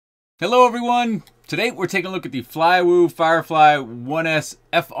Hello everyone! Today we're taking a look at the FlyWoo FireFly 1S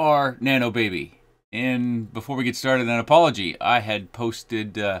FR Nano Baby. And before we get started, an apology. I had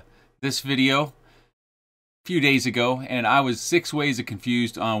posted this video a few days ago and I was 6 ways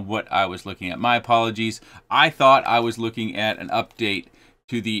confused on what I was looking at. My apologies. I thought I was looking at an update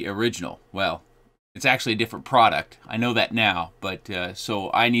to the original. Well, it's actually a different product. I know that now, but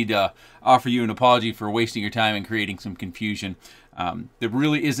so I need to offer you an apology for wasting your time and creating some confusion. There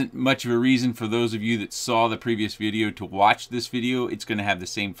really isn't much of a reason for those of you that saw the previous video to watch this video. It's going to have the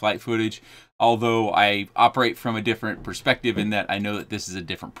same flight footage, although I operate from a different perspective in that I know that this is a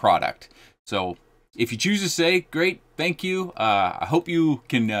different product. So if you choose to say, great, thank you. I hope you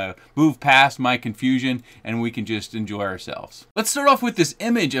can move past my confusion and we can just enjoy ourselves. Let's start off with this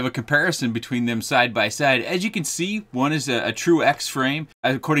image of a comparison between them side by side. As you can see, one is a true X frame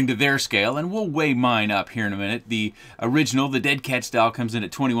according to their scale, and we'll weigh mine up here in a minute. The original, the Dead Cat style, comes in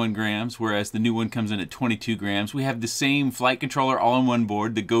at 21 grams, whereas the new one comes in at 22 grams. We have the same flight controller all on one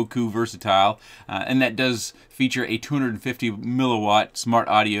board, the Goku Versatile, and that does feature a 250 milliwatt smart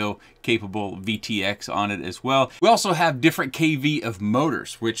audio capable VTX on it as well. We also have different kV of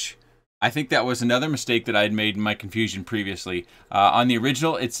motors, which I think that was another mistake that I had made in my confusion previously. On the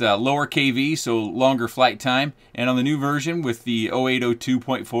original, it's a lower kV, so longer flight time, and on the new version with the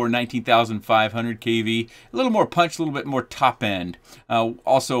 0802.4 19,500 kV, a little more punch, a little bit more top end.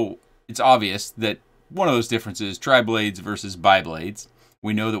 Also, it's obvious that one of those differences, tri-blades versus bi-blades.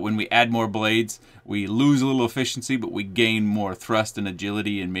 We know that when we add more blades, we lose a little efficiency, but we gain more thrust and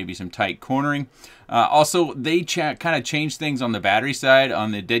agility and maybe some tight cornering. Also, they kind of changed things on the battery side.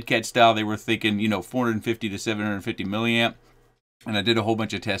 On the Dead Cat style, they were thinking, 450 to 750 milliamp. And I did a whole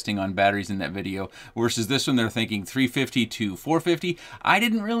bunch of testing on batteries in that video. Versus this one, they're thinking 350 to 450. I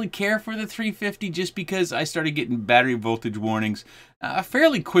didn't really care for the 350 just because I started getting battery voltage warnings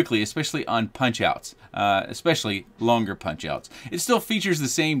fairly quickly, especially on punch-outs, especially longer punch-outs. It still features the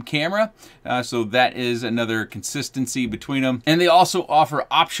same camera, so that is another consistency between them. And they also offer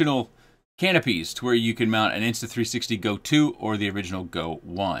optional canopies to where you can mount an Insta360 Go 2 or the original Go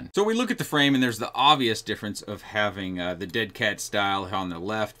 1. So we look at the frame and there's the obvious difference of having the Dead Cat style on the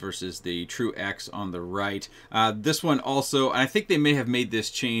left versus the True X on the right. This one also, and I think they may have made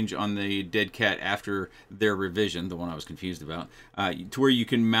this change on the Dead Cat after their revision, the one I was confused about, to where you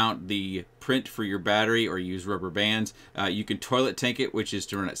can mount the print for your battery or use rubber bands. You can toilet tank it, which is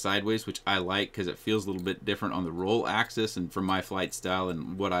to run it sideways, which I like because it feels a little bit different on the roll axis, and for my flight style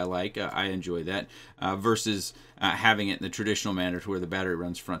and what I like, I enjoy that, versus having it in the traditional manner to where the battery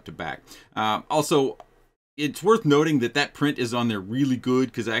runs front to back. Also, it's worth noting that that print is on there really good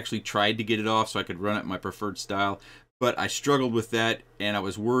because I actually tried to get it off so I could run it my preferred style, but I struggled with that and I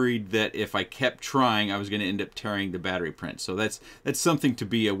was worried that if I kept trying I was going to end up tearing the battery print. So that's something to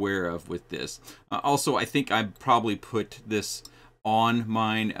be aware of with this. Also, I think I probably put this on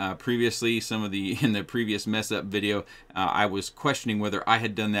mine previously. In the previous mess up video, I was questioning whether I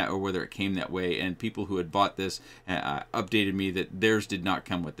had done that or whether it came that way, and people who had bought this updated me that theirs did not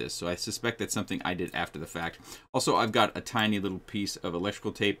come with this, so I suspect that's something I did after the fact. Also, I've got a tiny little piece of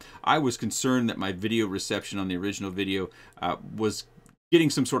electrical tape. I was concerned that my video reception on the original video was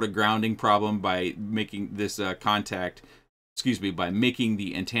getting some sort of grounding problem by making this by making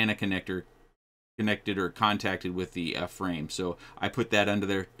the antenna connector connected or contacted with the frame. So I put that under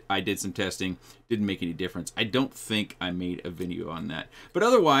there. I did some testing. Didn't make any difference. I don't think I made a video on that. But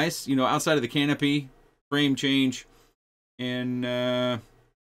otherwise, outside of the canopy, frame change, and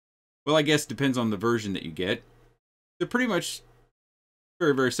well, I guess it depends on the version that you get. They're pretty much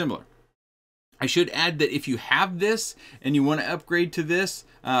very, very similar. I should add that if you have this and you want to upgrade to this,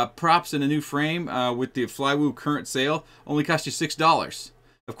 props in a new frame with the FlyWoo current sale only cost you $6.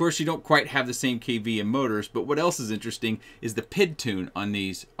 Of course, you don't quite have the same kV and motors, but what else is interesting is the PID tune on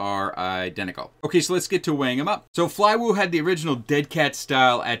these are identical. Okay, so let's get to weighing them up. So FlyWoo had the original Dead Cat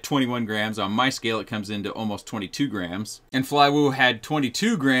style at 21 grams. On my scale, it comes into almost 22 grams. And FlyWoo had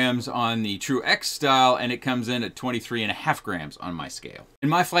 22 grams on the True X style, and it comes in at 23.5 grams on my scale. In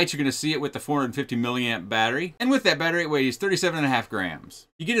my flights, you're going to see it with the 450 milliamp battery, and with that battery, it weighs 37.5 grams.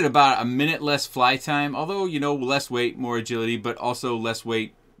 You get it about a minute less fly time, although, less weight, more agility, but also less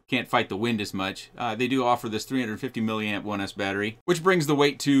weight. Can't fight the wind as much. They do offer this 350 milliamp 1S battery, which brings the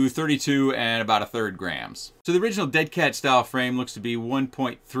weight to 32 and about 1/3 grams. So the original Dead Cat style frame looks to be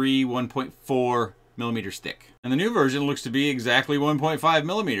 1.3, 1.4 millimeters thick. And the new version looks to be exactly 1.5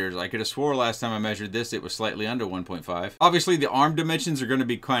 millimeters. I could have swore last time I measured this, it was slightly under 1.5. Obviously, the arm dimensions are going to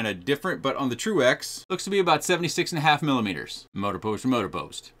be kind of different, but on the True X, looks to be about 76.5 millimeters. Motor post to motor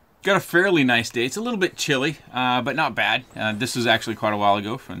post. Got a fairly nice day. It's a little bit chilly, but not bad. This was actually quite a while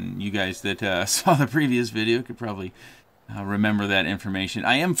ago. From you guys that saw the previous video could probably remember that information.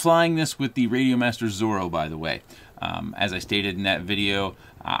 I am flying this with the Radiomaster Zorro, by the way. As I stated in that video,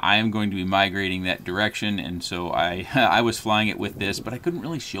 I am going to be migrating that direction, and so I was flying it with this, but I couldn't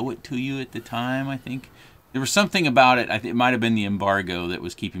really show it to you at the time, I think. There was something about it, it might have been the embargo that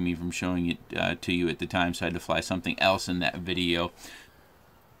was keeping me from showing it to you at the time, so I had to fly something else in that video.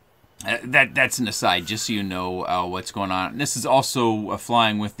 That's an aside, just so you know what's going on. And this is also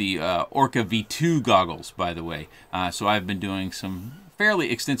flying with the Orca V2 goggles, by the way. So I've been doing some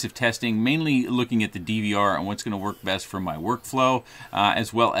fairly extensive testing, mainly looking at the DVR and what's going to work best for my workflow,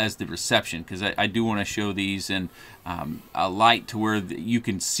 as well as the reception, because I do want to show these in a light to where you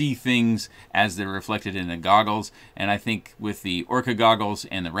can see things as they're reflected in the goggles. And I think with the Orca goggles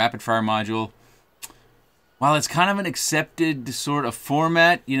and the rapid fire module, while it's kind of an accepted sort of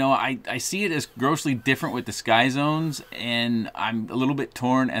format, you know, I see it as grossly different with the Sky Zones, and I'm a little bit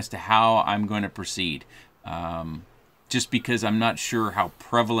torn as to how I'm going to proceed. Just because I'm not sure how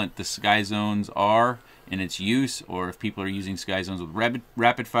prevalent the Sky Zones are in its use, or if people are using Sky Zones with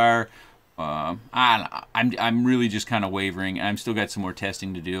rapid fire. I'm really just kind of wavering. I'm still got some more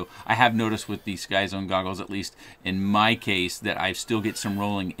testing to do. I have noticed with the Sky Zone goggles, at least in my case, that I still get some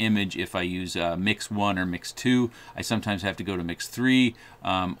rolling image if I use Mix 1 or Mix 2. I sometimes have to go to Mix 3,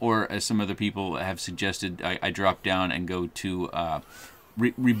 or as some other people have suggested, I drop down and go to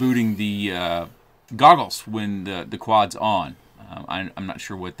rebooting the goggles when the quad's on. I'm not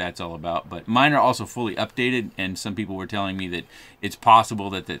sure what that's all about, but mine are also fully updated, and some people were telling me that it's possible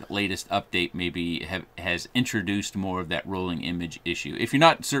that the latest update maybe has introduced more of that rolling image issue. If you're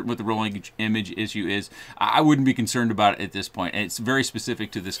not certain what the rolling image issue is, I wouldn't be concerned about it at this point. And it's very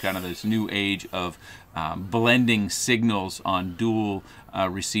specific to this kind of this new age of blending signals on dual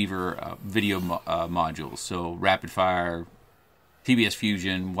receiver video modules. So rapid fire, TBS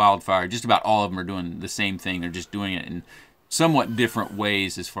Fusion, Wildfire, just about all of them are doing the same thing. They're just doing it in somewhat different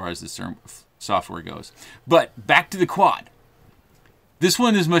ways as far as the software goes. But back to the quad. This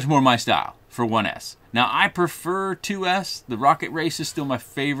one is much more my style for 1S. Now, I prefer 2S. The Rocket Race is still my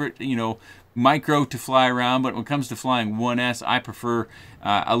favorite, you know, micro to fly around, but when it comes to flying 1S, I prefer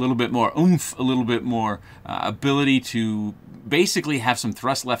a little bit more oomph, a little bit more ability to basically have some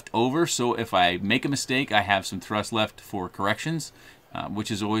thrust left over. So if I make a mistake, I have some thrust left for corrections.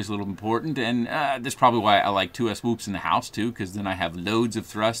 Which is always a little important, and that's probably why I like 2S whoops in the house too, because then I have loads of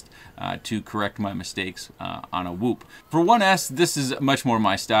thrust to correct my mistakes on a whoop. For 1S, this is much more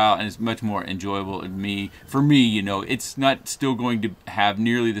my style, and it's much more enjoyable for me, you know, it's not still going to have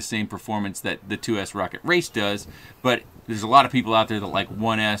nearly the same performance that the 2S Rocket Race does, but there's a lot of people out there that like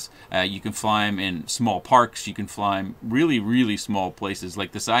 1S. You can fly them in small parks. You can fly them really, really small places.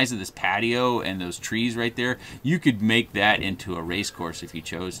 Like the size of this patio and those trees right there, you could make that into a race course if you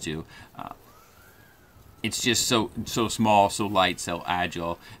chose to. It's just so small, so light, so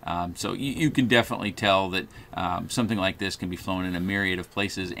agile. So you can definitely tell that something like this can be flown in a myriad of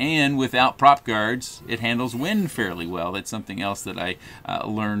places. And without prop guards, it handles wind fairly well. That's something else that I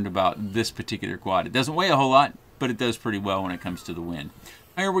learned about this particular quad. It doesn't weigh a whole lot, but it does pretty well when it comes to the wind.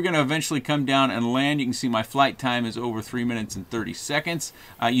 Here we're going to eventually come down and land. You can see my flight time is over 3 minutes and 30 seconds.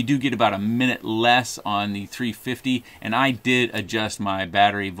 You do get about a minute less on the 350, and I did adjust my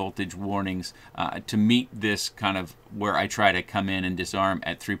battery voltage warnings to meet this kind of where I try to come in and disarm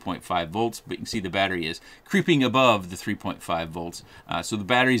at 3.5 volts, but you can see the battery is creeping above the 3.5 volts. So the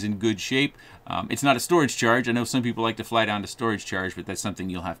battery's in good shape. It's not a storage charge. I know some people like to fly down to storage charge, but that's something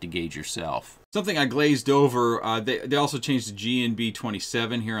you'll have to gauge yourself. Something I glazed over, they also changed the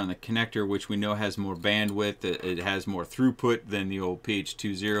GNB27 here on the connector, which we know has more bandwidth. It has more throughput than the old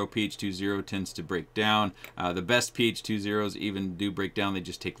PH20. PH20 tends to break down. The best PH20s even do break down. They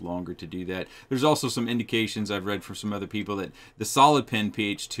just take longer to do that. There's also some indications I've read from some other people that the solid pin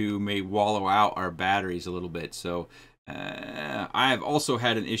PH2 may wallow out our batteries a little bit. So I have also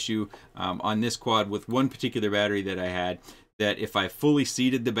had an issue on this quad with one particular battery that I had, that if I fully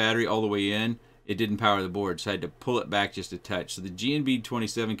seated the battery all the way in, it didn't power the board, so I had to pull it back just a touch. So the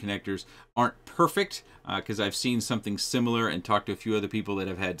GNB27 connectors aren't perfect, because I've seen something similar and talked to a few other people that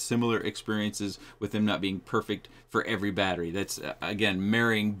have had similar experiences with them not being perfect for every battery. That's, again,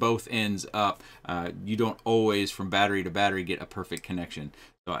 marrying both ends up. You don't always, from battery to battery, get a perfect connection.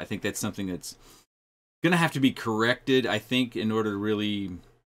 So I think that's something that's going to have to be corrected, I think, in order to really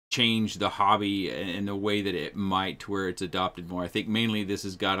change the hobby in the way that it might, to where it's adopted more. I think mainly this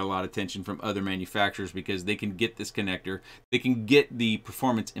has got a lot of attention from other manufacturers because they can get this connector, they can get the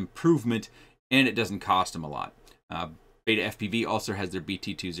performance improvement, and it doesn't cost them a lot. Beta FPV also has their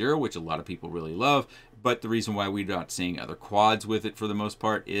BT20, which a lot of people really love, but the reason why we're not seeing other quads with it for the most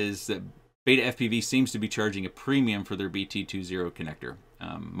part is that Beta FPV seems to be charging a premium for their BT20 connector.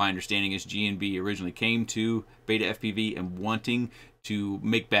 My understanding is G&B originally came to Beta FPV and wanting to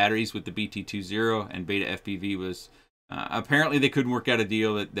make batteries with the BT20, and Beta FPV was apparently they couldn't work out a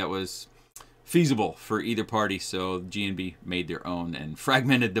deal that was feasible for either party, so G&B made their own and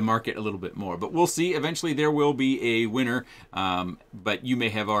fragmented the market a little bit more. But we'll see. Eventually there will be a winner, but you may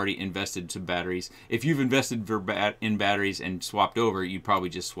have already invested some batteries. If you've invested in batteries and swapped over, you probably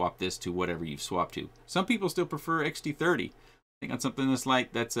just swap this to whatever you've swapped to. Some people still prefer XT30. I think on something that's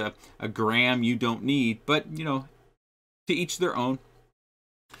light, that's a gram you don't need, but you know, to each their own.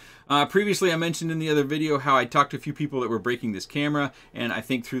 Previously, I mentioned in the other video how I talked to a few people that were breaking this camera, and I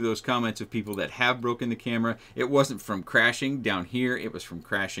think through those comments of people that have broken the camera, it wasn't from crashing down here, it was from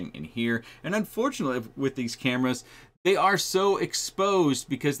crashing in here. And unfortunately, with these cameras, they are so exposed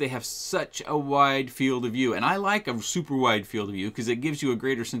because they have such a wide field of view. And I like a super wide field of view because it gives you a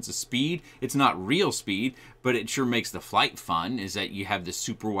greater sense of speed. It's not real speed, but it sure makes the flight fun, is that you have this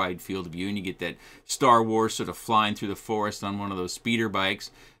super wide field of view and you get that Star Wars sort of flying through the forest on one of those speeder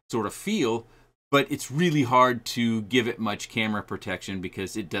bikes sort of feel, but it's really hard to give it much camera protection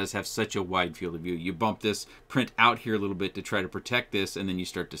because it does have such a wide field of view. You bump this print out here a little bit to try to protect this, and then you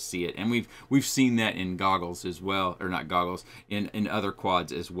start to see it. And we've seen that in goggles as well, or not goggles, in other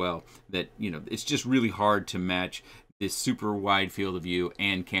quads as well, that, you know, it's just really hard to match this super wide field of view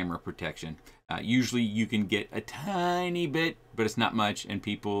and camera protection. Usually you can get a tiny bit, but it's not much, and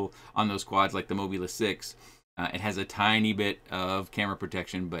people on those quads like the Mobula 6, it has a tiny bit of camera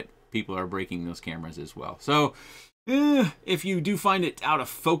protection, but people are breaking those cameras as well. So if you do find it out of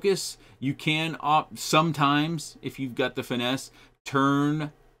focus, you can sometimes, if you've got the finesse,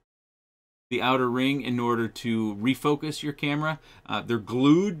 turn the outer ring in order to refocus your camera. They're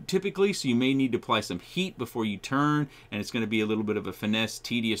glued typically, so you may need to apply some heat before you turn, and it's going to be a little bit of a finesse,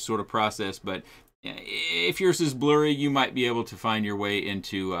 tedious sort of process, but if yours is blurry, you might be able to find your way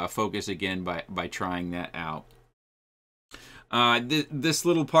into focus again by trying that out. This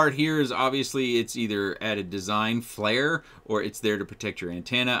little part here is obviously, it's either added design flare or it's there to protect your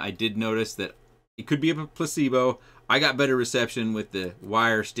antenna. I did notice that it could be a placebo. I got better reception with the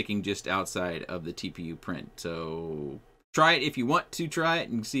wire sticking just outside of the TPU print. So try it if you want to try it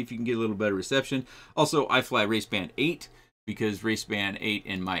and see if you can get a little better reception. Also, I fly Raceband 8. Because Raceband 8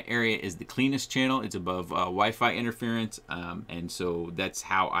 in my area is the cleanest channel. It's above Wi-Fi interference, and so that's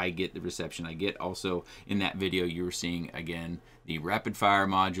how I get the reception I get. Also, in that video, you were seeing, again, the rapid fire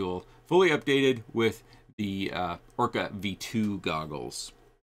module, fully updated with the Orca V2 goggles.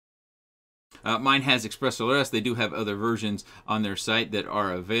 Mine has Express LRS. They do have other versions on their site that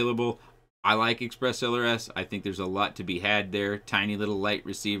are available. I like Express LRS. I think there's a lot to be had there. Tiny little light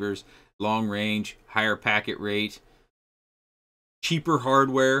receivers, long range, higher packet rate, cheaper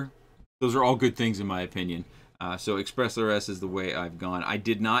hardware. Those are all good things in my opinion. So Express LRS is the way I've gone. I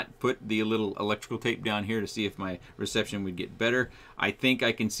did not put the little electrical tape down here to see if my reception would get better. I think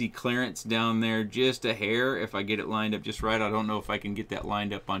I can see clearance down there just a hair if I get it lined up just right. I don't know if I can get that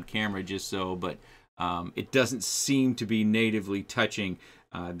lined up on camera just so, but it doesn't seem to be natively touching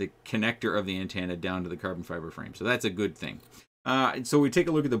the connector of the antenna down to the carbon fiber frame. So that's a good thing. So we take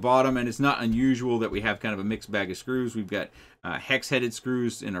a look at the bottom, and it's not unusual that we have kind of a mixed bag of screws. We've got hex-headed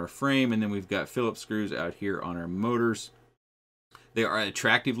screws in our frame, and then we've got Phillips screws out here on our motors. They are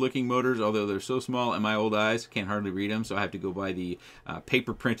attractive looking motors, although they're so small in my old eyes, can't hardly read them, so I have to go by the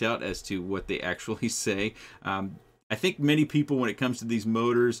paper printout as to what they actually say. I think many people, when it comes to these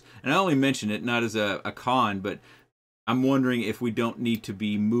motors, and I only mention it not as a con, but I'm wondering if we don't need to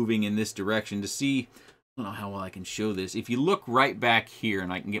be moving in this direction to see. I don't know how well I can show this. If you look right back here,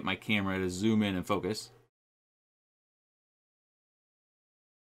 and I can get my camera to zoom in and focus.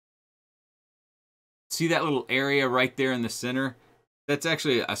 See that little area right there in the center? That's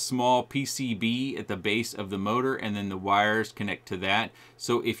actually a small PCB at the base of the motor, and then the wires connect to that.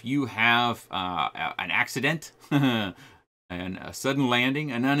 So if you have an accident, and a sudden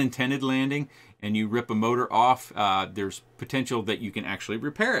landing, an unintended landing, and you rip a motor off, there's potential that you can actually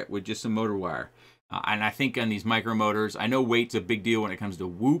repair it with just some motor wire. And I think on these micro motors, I know weight's a big deal when it comes to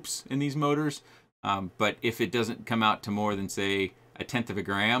whoops in these motors, but if it doesn't come out to more than, say, 1/10 of a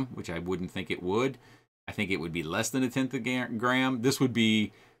gram, which I wouldn't think it would, I think it would be less than 1/10 of a gram. This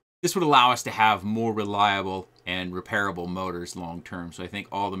would allow us to have more reliable and repairable motors long term. So I think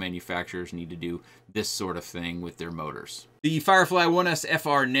all the manufacturers need to do this sort of thing with their motors. The FireFly 1S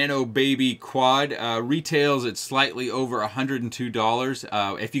FR Nano Baby Quad retails at slightly over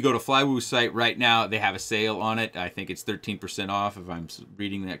 $102. If you go to FlyWoo's site right now, they have a sale on it. I think it's 13% off, if I'm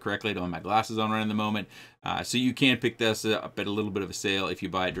reading that correctly. I don't have my glasses on right in the moment. So you can pick this up at a little bit of a sale if you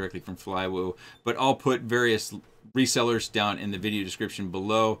buy it directly from FlyWoo. But I'll put various resellers down in the video description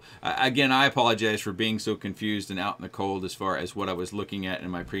below. Again, I apologize for being so confused and out in the cold as far as what I was looking at in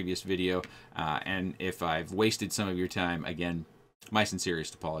my previous video. And if I've wasted some of your time, again, my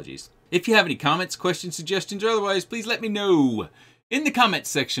sincerest apologies. If you have any comments, questions, suggestions, or otherwise, please let me know in the comments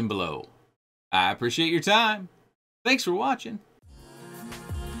section below. I appreciate your time. Thanks for watching.